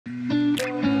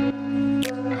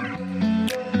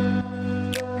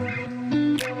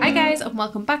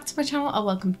welcome back to my channel, or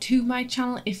welcome to my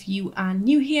channel if you are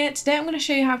new here. Today I'm going to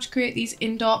show you how to create these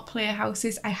indoor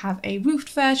playhouses. I have a roofed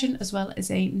version as well as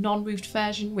a non-roofed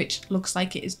version, which looks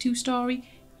like it is 2-story.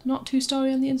 Not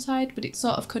 2-story on the inside, but it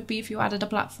sort of could be if you added a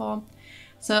platform.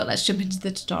 So let's jump into the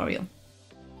tutorial.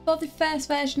 For the first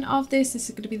version of this is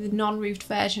going to be the non-roofed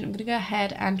version. I'm going to go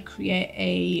ahead and create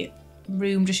a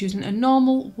room just using a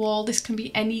normal wall. This can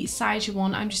be any size you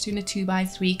want. I'm just doing a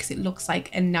 2x3 because it looks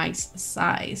like a nice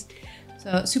size.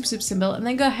 So super simple. And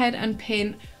then go ahead and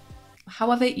paint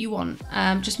however you want.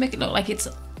 Just make it look like it's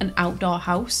an outdoor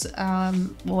house, or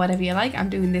whatever you like. I'm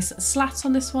doing this slats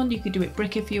on this one. You could do it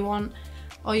brick if you want,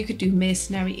 or you could do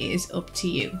masonry. It is up to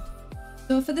you.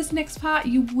 So for this next part,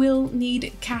 you will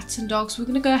need cats and dogs. We're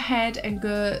going to go ahead and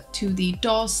go to the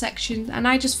doors section, and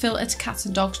I just fill it to cats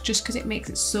and dogs just because it makes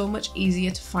it so much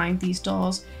easier to find these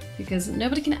doors, because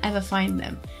nobody can ever find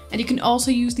them. And you can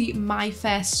also use the My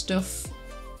First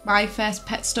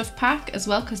Pet Stuff pack as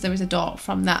well, because there is a door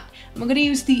from that. And we're going to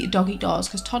use the doggy doors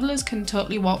because toddlers can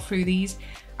totally walk through these.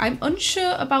 I'm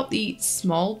unsure about the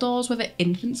small doors, whether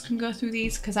infants can go through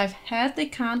these, because I've heard they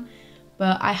can,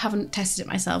 but I haven't tested it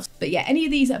myself. But yeah, any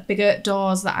of these bigger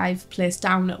doors that I've placed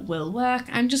down will work.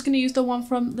 I'm just going to use the one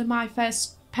from the My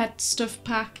First Pet Stuff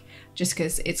pack, just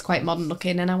because it's quite modern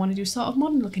looking and I want to do sort of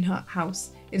modern looking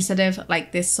house instead of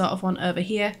like this sort of one over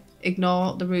here.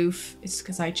 Ignore the roof, it's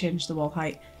because I changed the wall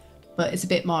height, but it's a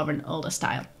bit more of an older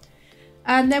style.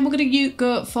 And then we're going to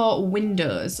go for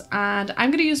windows, and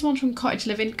I'm going to use one from Cottage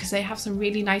Living because they have some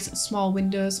really nice small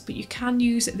windows, but you can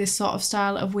use this sort of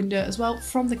style of window as well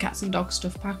from the Cats and Dogs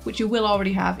Stuff pack, which you will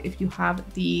already have if you have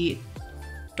the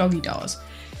doggy doors.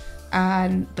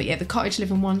 But yeah, the Cottage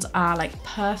Living ones are like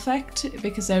perfect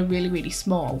because they're really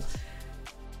small.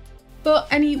 But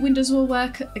any windows will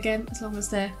work, again, as long as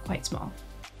they're quite small.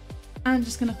 I'm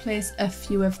just going to place a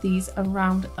few of these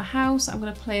around the house. I'm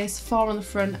going to place 4 on the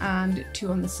front and 2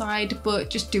 on the side, but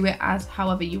just do it as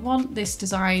however you want. This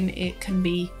design, it can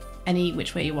be any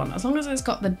which way you want. As long as it's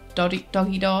got the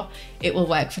doggy door, it will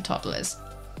work for toddlers.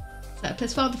 So I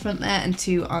place 4 on the front there and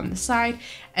 2 on the side.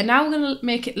 And now we're going to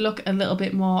make it look a little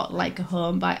bit more like a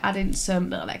home by adding some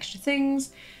little extra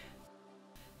things.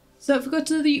 So if we go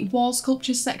to the wall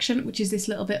sculptures section, which is this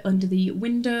little bit under the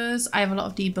windows, I have a lot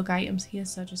of debug items here,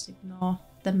 so just ignore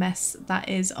the mess that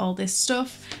is all this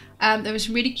stuff. There are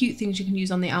some really cute things you can use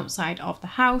on the outside of the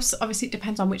house. Obviously it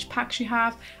depends on which packs you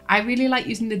have. I really like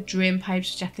using the drain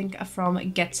pipes, which I think are from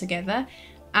Get Together,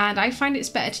 and I find it's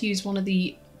better to use one of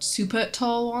the super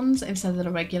tall ones instead of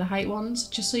the regular height ones,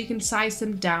 just so you can size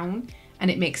them down and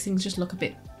it makes things just look a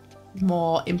bit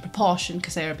more in proportion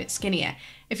because they're a bit skinnier.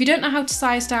 If you don't know how to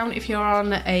size down, if you're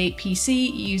on a PC,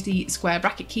 you use the square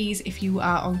bracket keys. If you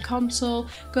are on console,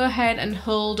 go ahead and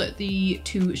hold the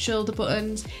 2 shoulder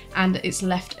buttons and it's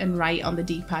left and right on the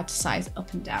D-pad to size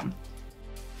up and down.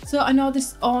 So I know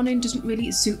this awning doesn't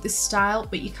really suit this style,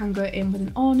 but you can go in with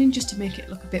an awning just to make it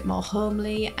look a bit more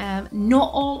homely.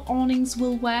 Not all awnings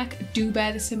will work. Do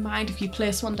bear this in mind. If you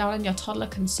place one down and your toddler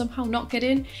can somehow not get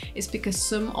in, it's because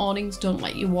some awnings don't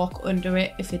let you walk under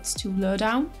it if it's too low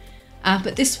down.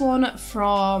 But this one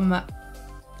from,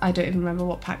 I don't even remember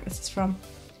what pack this is from.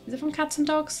 Is it from Cats and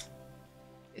Dogs?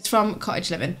 It's from Cottage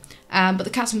Living. But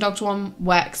the Cats and Dogs one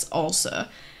works also.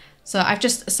 So I've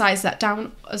just sized that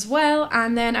down as well,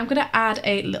 and then I'm going to add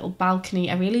a little balcony.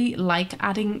 I really like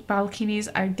adding balconies.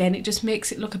 Again, it just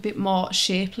makes it look a bit more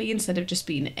shapely instead of just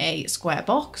being a square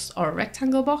box or a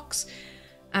rectangle box.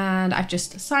 And I've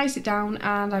just sized it down,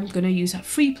 and I'm going to use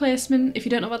free placement. If you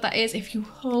don't know what that is, if you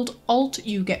hold Alt,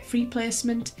 you get free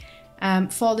placement.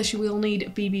 For this, you will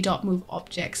need bb.move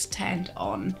objects turned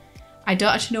on. I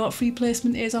don't actually know what free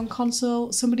placement is on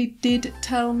console. Somebody did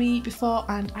tell me before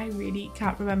and I really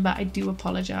can't remember. I do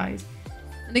apologise.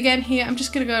 And again here, I'm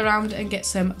just going to go around and get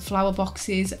some flower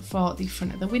boxes for the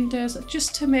front of the windows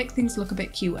just to make things look a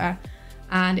bit cuter,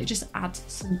 and it just adds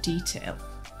some detail.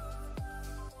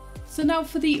 So now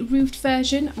for the roofed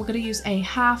version, we're going to use a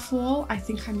half wall. I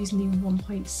think I'm using the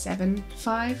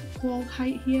 1.75 wall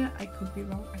height here. I could be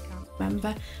wrong, I can't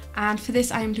remember. And for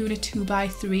this I am doing a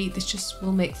 2x3. This just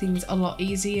will make things a lot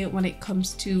easier when it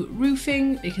comes to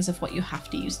roofing, because of what you have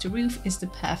to use to roof is the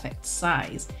perfect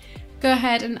size. Go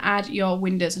ahead and add your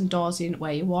windows and doors in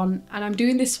where you want, and I'm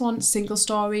doing this one single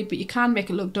storied, but you can make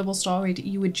it look double storied.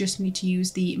 You would just need to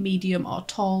use the medium or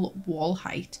tall wall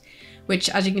height, which,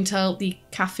 as you can tell, the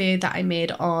cafe that I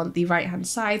made on the right hand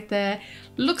side there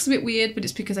looks a bit weird, but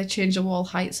it's because I changed the wall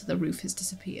height so the roof has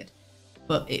disappeared,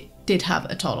 but it did have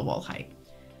a taller wall height.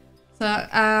 So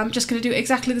I'm just going to do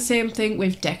exactly the same thing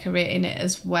with decorating it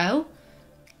as well.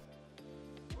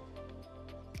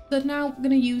 So now we're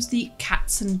going to use the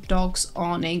cats and dogs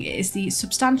awning. It is the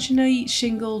substantially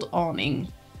shingled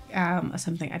awning, or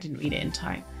something. I didn't read it in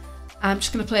time. I'm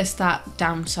just going to place that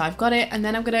down so I've got it, and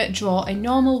then I'm going to draw a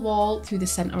normal wall through the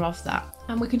centre of that.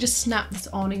 And we can just snap this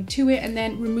awning to it and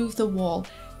then remove the wall.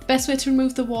 The best way to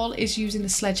remove the wall is using the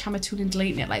sledgehammer tool and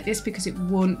deleting it like this, because it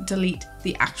won't delete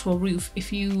the actual roof.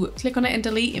 If you click on it and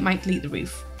delete, it might delete the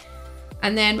roof.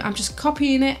 And then I'm just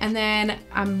copying it, and then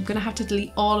I'm going to have to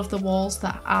delete all of the walls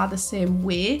that are the same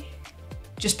way,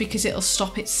 just because it'll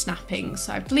stop it snapping.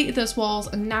 So I've deleted those walls,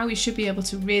 and now you should be able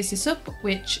to raise this up,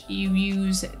 which you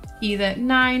use either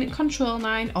 9, Control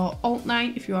 9 or Alt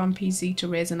 9 if you're on PC to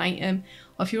raise an item,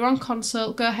 or if you're on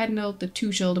console, go ahead and hold the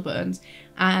 2 shoulder buttons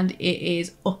and it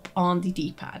is up on the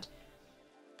D-pad.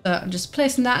 So I'm just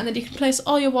placing that, and then you can place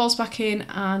all your walls back in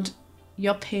and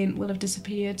your paint will have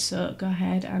disappeared. So go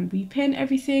ahead and repaint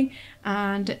everything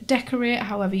and decorate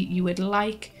however you would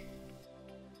like.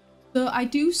 So I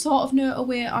do sort of know a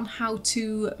way on how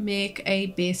to make a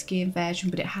base game version,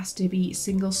 but it has to be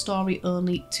single story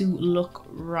only to look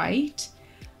right.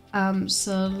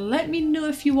 So let me know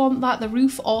if you want that. The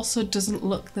roof also doesn't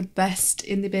look the best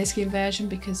in the base game version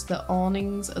because the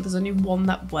awnings, there's only one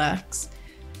that works.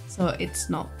 So it's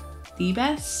not the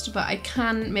best, but I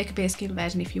can make a base game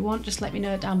version if you want. Just let me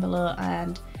know down below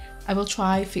and I will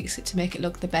try fix it to make it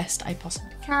look the best I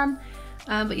possibly can.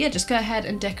 But yeah, just go ahead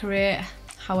and decorate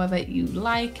however you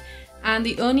like. And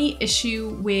the only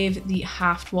issue with the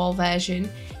half wall version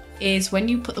is when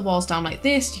you put the walls down like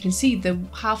this, you can see the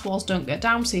half walls don't go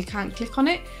down, so you can't click on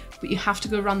it, but you have to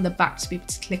go around the back to be able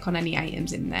to click on any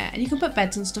items in there. And you can put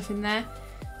beds and stuff in there.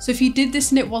 So if you did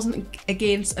this and it wasn't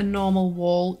against a normal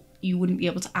wall, you wouldn't be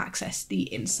able to access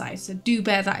the inside. So do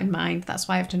bear that in mind. That's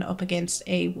why I've done it up against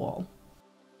a wall.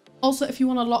 Also, if you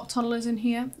want to lock toddlers in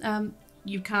here,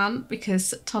 you can,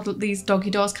 because these doggy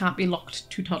doors can't be locked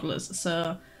to toddlers.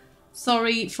 So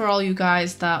sorry for all you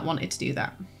guys that wanted to do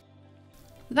that.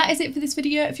 That is it for this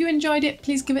video. If you enjoyed it,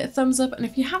 please give it a thumbs up. And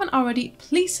if you haven't already,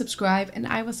 please subscribe, and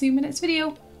I will see you in my next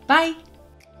video. Bye.